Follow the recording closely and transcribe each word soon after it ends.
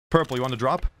Purple, you want to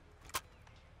drop?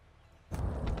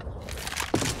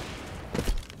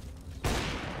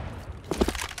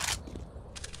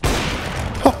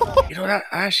 You know, that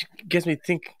actually gets me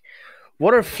thinking.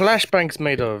 What are flashbangs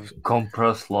made of?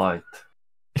 Compressed light.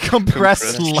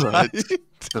 Compressed light.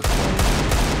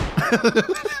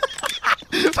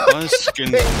 My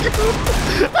skin.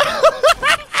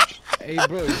 Hey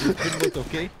bro, is this good look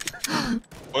okay?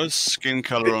 What's skin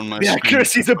color on my The skin?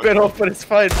 accuracy's a bit off, but it's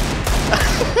fine.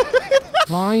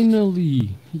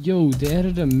 Finally! Yo, they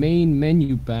added a main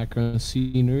menu background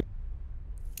scenery.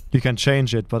 You can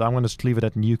change it, but I'm gonna just leave it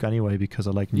at nuke anyway because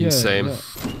I like nuke. Yeah, Same. yeah.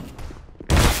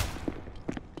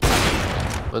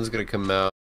 One's gonna come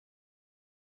out.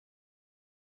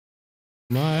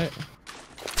 My...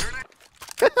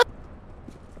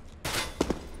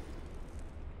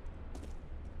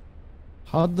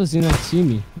 How does he not see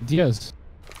me? Diaz.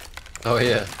 Oh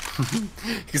yeah.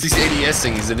 Because he's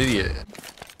ADSing, he's an idiot.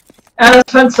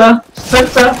 Spencer.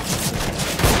 Spencer.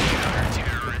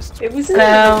 It was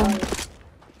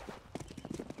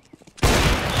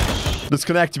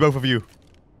Disconnect both of you.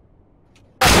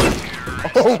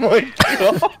 Oh my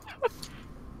god!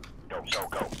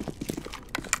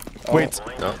 Wait,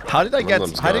 No. how did I get?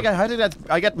 How did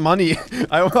I get money?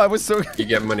 I was so. You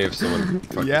get money if someone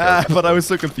fucking Yeah, kills. but I was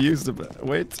so confused.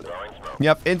 Wait, you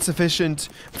have insufficient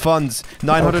funds.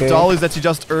 $900 that you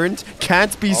just earned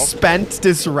can't be spent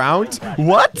this round.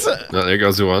 What? No, there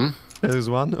goes the one. There's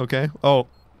one. Okay. Oh.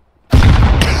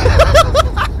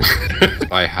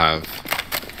 I have.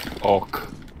 Ok.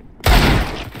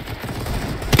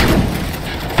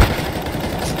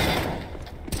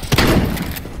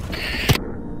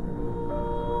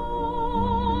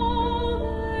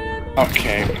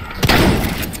 Okay.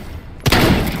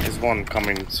 There's one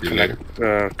coming. See you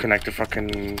Connect the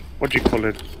fucking. What do you call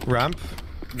it? Ramp.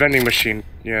 Vending machine.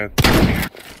 Yeah.